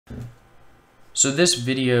So this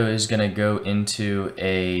video is going to go into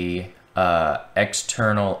a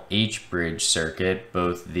external H-bridge circuit,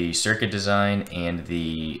 both the circuit design and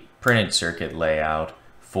the printed circuit layout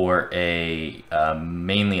for a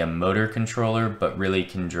mainly a motor controller, but really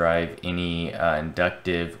can drive any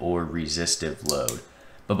inductive or resistive load.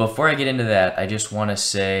 But before I get into that, I just want to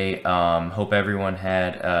say hope everyone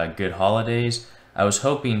had good holidays. I was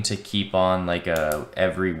hoping to keep on like a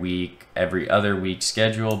every other week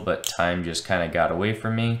schedule, but time just kind of got away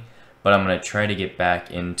from me. But I'm going to try to get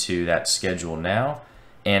back into that schedule now.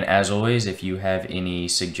 And as always, if you have any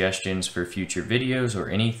suggestions for future videos or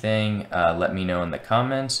anything, let me know in the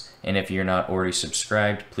comments. And if you're not already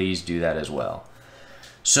subscribed, please do that as well.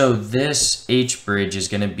 So this H-bridge is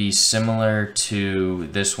going to be similar to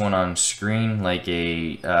this one on screen, like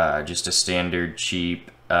a just a standard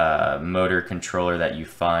cheap motor controller that you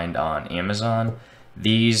find on Amazon.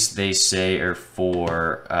 These, they say, are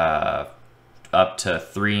for up to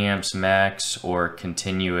 3 amps max or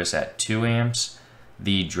continuous at 2 amps.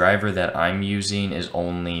 The driver that I'm using is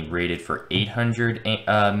only rated for 800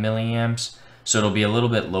 milliamps, so it'll be a little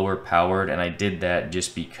bit lower powered, and I did that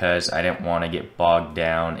just because I didn't want to get bogged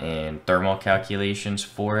down in thermal calculations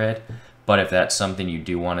for it. But if that's something you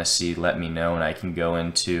do want to see, let me know, and I can go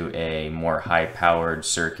into a more high-powered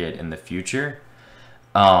circuit in the future.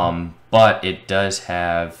 But it does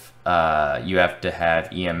have, you have to have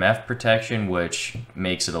EMF protection, which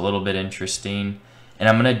makes it a little bit interesting. And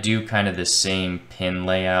I'm going to do kind of the same pin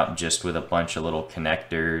layout, just with a bunch of little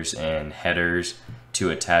connectors and headers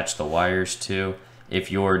to attach the wires to.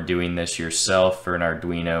 If you're doing this yourself for an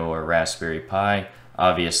Arduino or Raspberry Pi,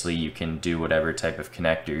 obviously you can do whatever type of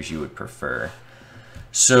connectors you would prefer.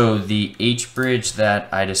 So the H-bridge that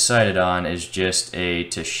I decided on is just a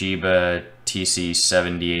Toshiba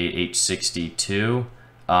TC78H62.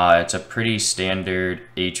 It's a pretty standard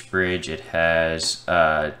H-bridge. It has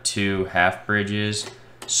 2 half bridges,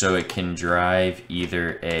 so it can drive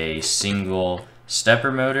either a single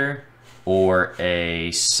stepper motor or a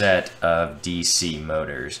set of DC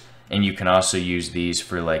motors. And you can also use these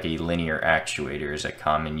for like a linear actuator as a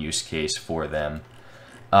common use case for them.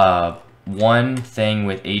 One thing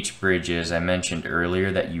with H-bridges I mentioned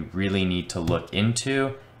earlier that you really need to look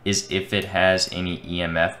into is if it has any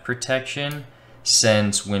EMF protection,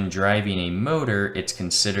 since when driving a motor, it's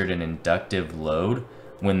considered an inductive load.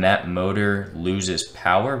 When that motor loses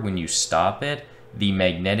power, when you stop it, the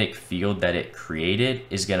magnetic field that it created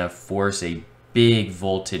is going to force a big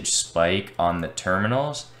voltage spike on the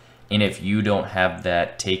terminals. And if you don't have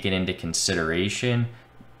that taken into consideration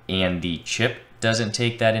and the chip doesn't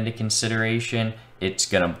take that into consideration, it's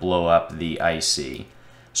going to blow up the IC.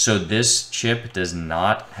 So this chip does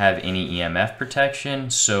not have any EMF protection,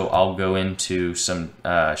 so I'll go into some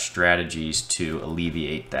strategies to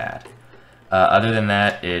alleviate that. Other than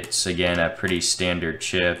that, it's again a pretty standard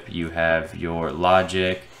chip. You have your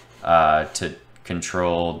logic to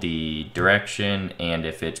control the direction and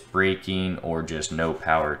if it's braking or just no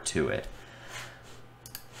power to it.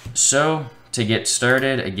 So to get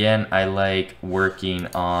started, again, I like working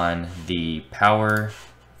on the power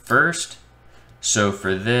first. So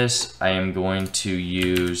for this, I am going to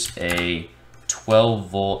use a 12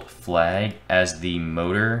 volt flag as the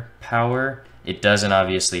motor power. It doesn't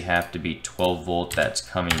obviously have to be 12 volt that's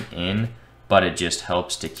coming in, but it just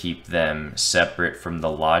helps to keep them separate from the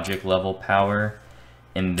logic level power.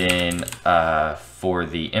 And then for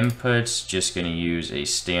the inputs, just going to use a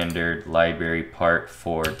standard library part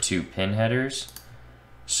for 2 pin headers.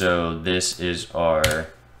 So this is our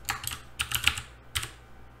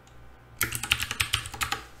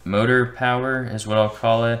motor power is what I'll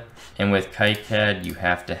call it. And with KiCad, you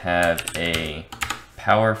have to have a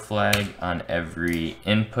power flag on every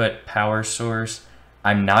input power source.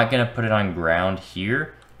 I'm not going to put it on ground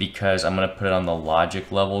here because I'm going to put it on the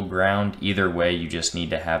logic level ground. Either way, you just need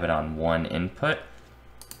to have it on one input.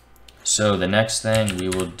 So the next thing we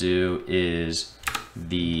will do is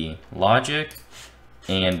the logic.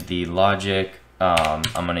 And the logic, I'm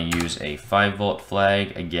going to use a 5 volt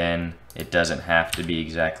flag. Again, it doesn't have to be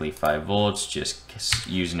exactly 5 volts, just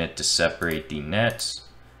using it to separate the nets.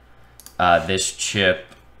 This chip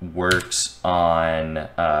works on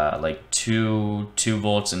like 2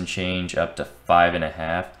 volts and change up to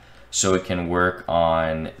 5.5, so it can work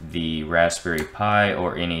on the Raspberry Pi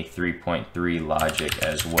or any 3.3 logic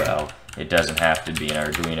as well. It doesn't have to be an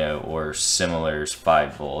Arduino or similar's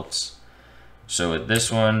 5 volts. So with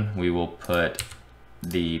this one, we will put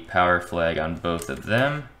the power flag on both of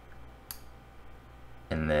them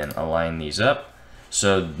and then align these up.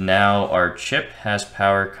 So now our chip has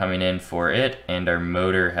power coming in for it, and our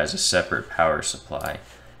motor has a separate power supply.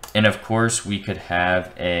 And of course, we could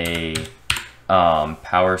have a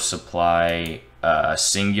power supply, a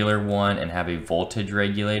singular one, and have a voltage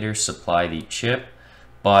regulator supply the chip.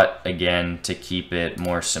 But again, to keep it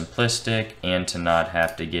more simplistic and to not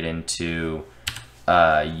have to get into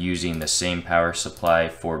using the same power supply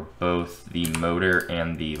for both the motor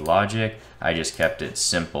and the logic, I just kept it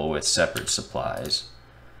simple with separate supplies.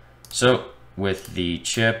 So with the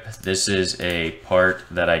chip, this is a part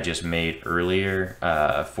that I just made earlier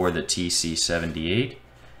for the TC78.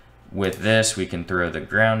 With this, we can throw the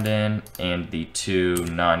ground in and the two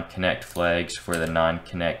non-connect flags for the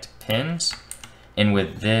non-connect pins. And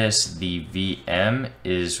with this, the VM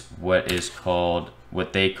is what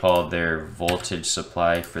they call their voltage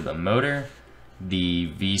supply for the motor. The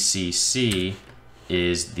VCC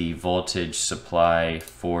is the voltage supply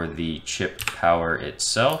for the chip power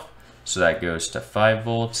itself. So that goes to 5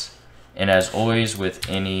 volts. And as always with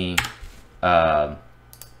any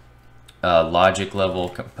logic level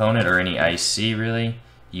component or any IC really,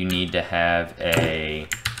 you need to have a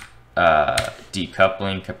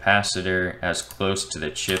decoupling capacitor as close to the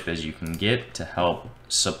chip as you can get to help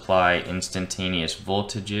supply instantaneous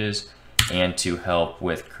voltages and to help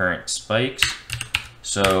with current spikes.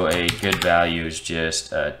 So a good value is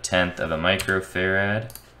just 1/10 of a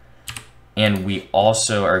microfarad. And we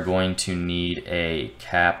also are going to need a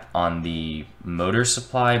cap on the motor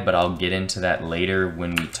supply, but I'll get into that later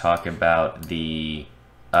when we talk about the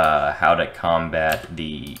how to combat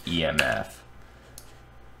the EMF.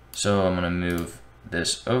 So I'm going to move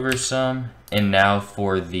this over some, and now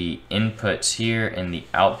for the inputs here and the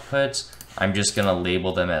outputs, I'm just going to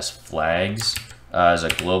label them as flags, as a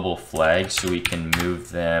global flag, so we can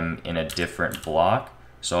move them in a different block.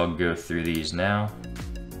 So I'll go through these now.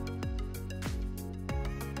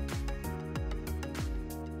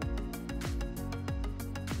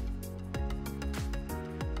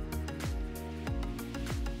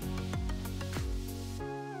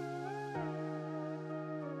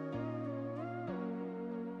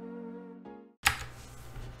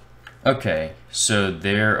 Okay, so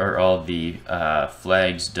there are all the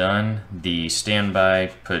flags done. The standby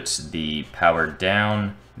puts the power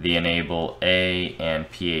down, the enable A and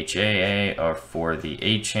PHAA are for the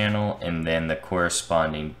A channel, and then the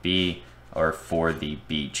corresponding B are for the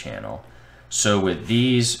B channel. So with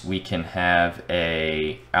these, we can have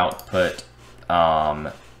a output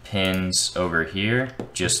pins over here,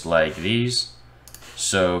 just like these.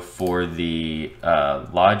 So for the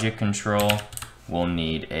logic control, we'll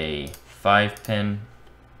need a 5-pin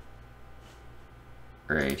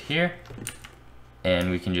right here,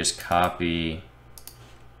 and we can just copy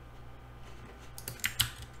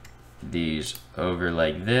these over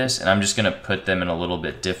like this, and I'm just going to put them in a little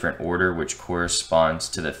bit different order, which corresponds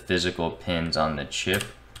to the physical pins on the chip,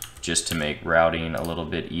 just to make routing a little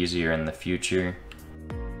bit easier in the future.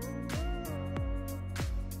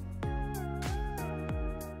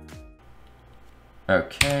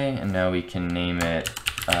 Okay, and now we can name it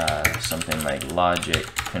something like logic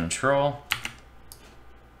control.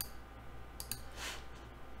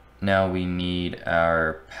 Now we need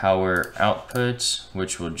our power outputs,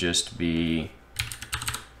 which will just be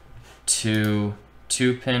two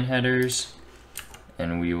 2-pin headers,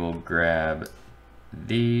 and we will grab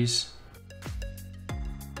these.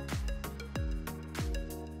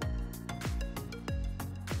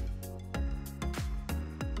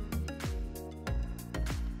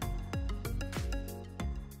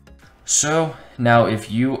 So now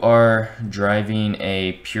if you are driving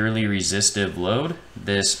a purely resistive load,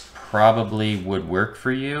 this probably would work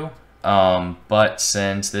for you, but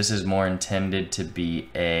since this is more intended to be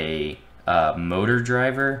a motor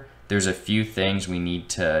driver, there's a few things we need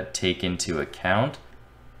to take into account.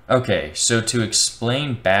 Okay, so to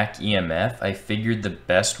explain back EMF, I figured the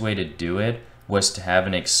best way to do it was to have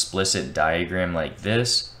an explicit diagram like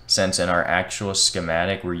this, since in our actual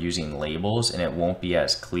schematic we're using labels and it won't be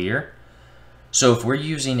as clear. So if we're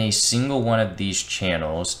using a single one of these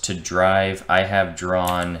channels to drive, I have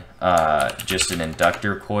drawn just an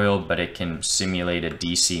inductor coil, but it can simulate a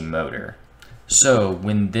DC motor. So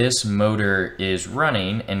when this motor is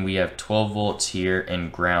running and we have 12 volts here and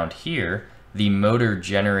ground here, the motor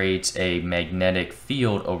generates a magnetic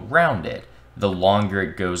field around it. The longer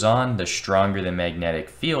it goes on, the stronger the magnetic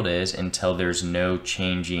field is until there's no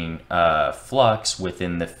changing flux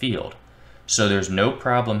within the field. So there's no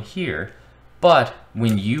problem here. But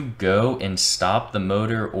when you go and stop the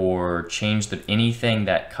motor or change anything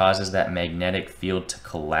that causes that magnetic field to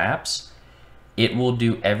collapse, it will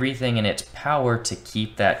do everything in its power to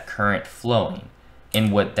keep that current flowing.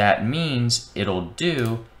 And what that means it'll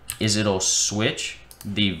do is it'll switch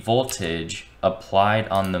the voltage applied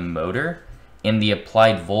on the motor, and the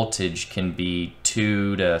applied voltage can be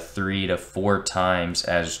 2 to 3 to 4 times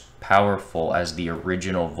as powerful as the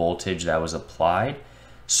original voltage that was applied.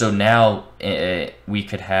 So now we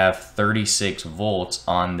could have 36 volts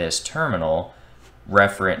on this terminal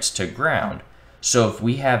reference to ground. So if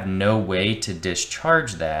we have no way to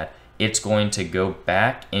discharge that, it's going to go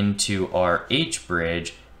back into our H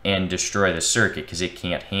bridge and destroy the circuit because it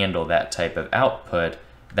can't handle that type of output,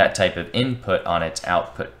 that type of input on its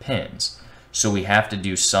output pins. So we have to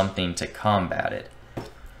do something to combat it.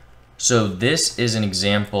 So this is an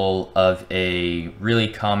example of a really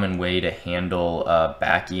common way to handle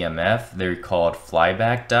back EMF. They're called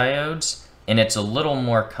flyback diodes, and it's a little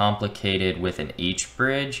more complicated with an H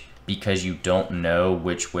bridge because you don't know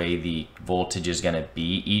which way the voltage is going to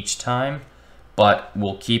be each time. But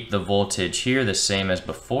we'll keep the voltage here the same as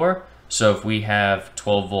before. So if we have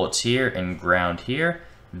 12 volts here and ground here,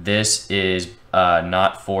 this is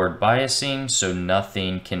not forward biasing, so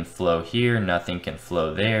nothing can flow here, nothing can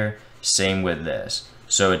flow there. Same with this.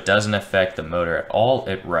 So it doesn't affect the motor at all,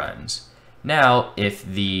 it runs. Now, if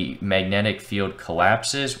the magnetic field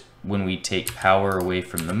collapses when we take power away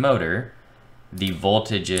from the motor, the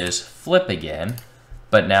voltages flip again,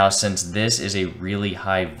 but now since this is a really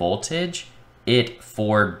high voltage, it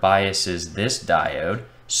forward biases this diode,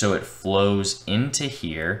 so it flows into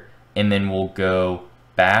here, and then we'll go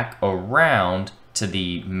back around to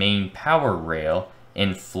the main power rail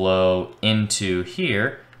and flow into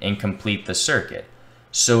here and complete the circuit.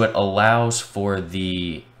 So it allows for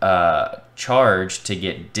the charge to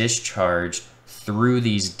get discharged through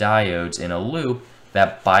these diodes in a loop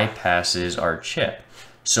that bypasses our chip.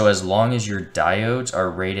 So as long as your diodes are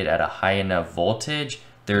rated at a high enough voltage,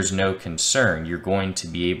 there's no concern. You're going to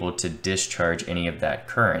be able to discharge any of that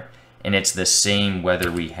current. And it's the same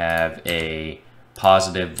whether we have a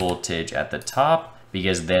positive voltage at the top,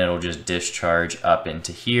 because then it'll just discharge up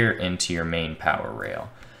into here, into your main power rail.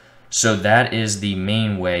 So that is the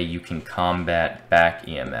main way you can combat back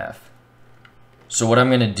EMF. So what I'm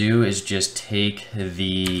going to do is just take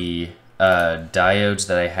the diodes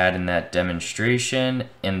that I had in that demonstration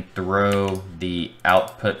and throw the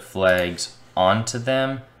output flags onto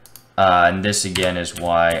them. And this again is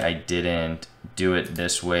why I didn't do it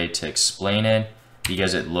this way to explain it,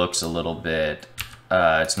 because it looks a little bit,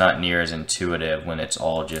 it's not near as intuitive when it's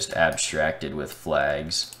all just abstracted with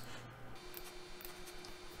flags.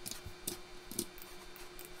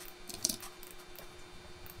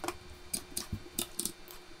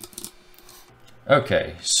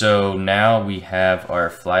 Okay, so now we have our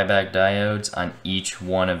flyback diodes on each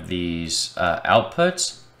one of these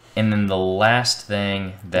outputs. And then the last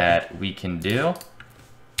thing that we can do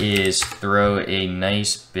is throw a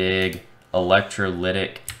nice big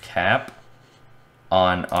electrolytic cap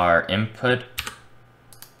on our input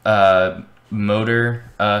motor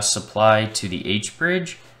supply to the H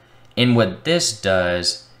bridge. And what this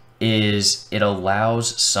does is it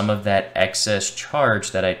allows some of that excess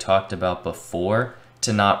charge that I talked about before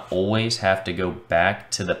to not always have to go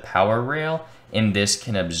back to the power rail, and this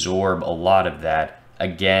can absorb a lot of that,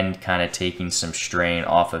 again kind of taking some strain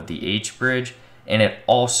off of the H bridge, and it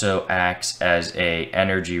also acts as a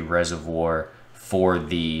energy reservoir for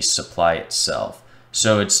the supply itself.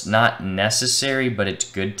 So it's not necessary, but it's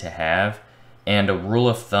good to have. And a rule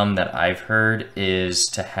of thumb that I've heard is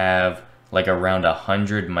to have like around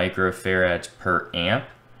 100 microfarads per amp.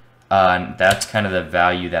 That's kind of the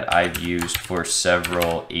value that I've used for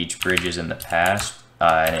several H bridges in the past,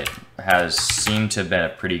 and it has seemed to have been a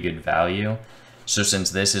pretty good value. So since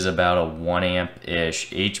this is about a 1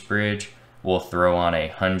 amp-ish H bridge, we'll throw on a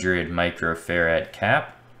 100 microfarad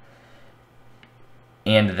cap.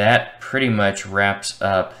 And that pretty much wraps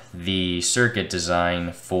up the circuit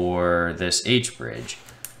design for this H bridge.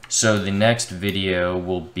 So the next video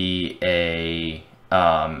will be a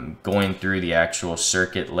going through the actual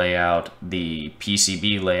circuit layout, the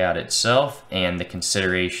PCB layout itself, and the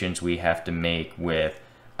considerations we have to make with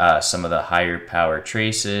some of the higher power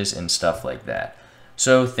traces and stuff like that.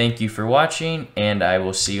 So thank you for watching, and I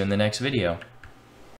will see you in the next video.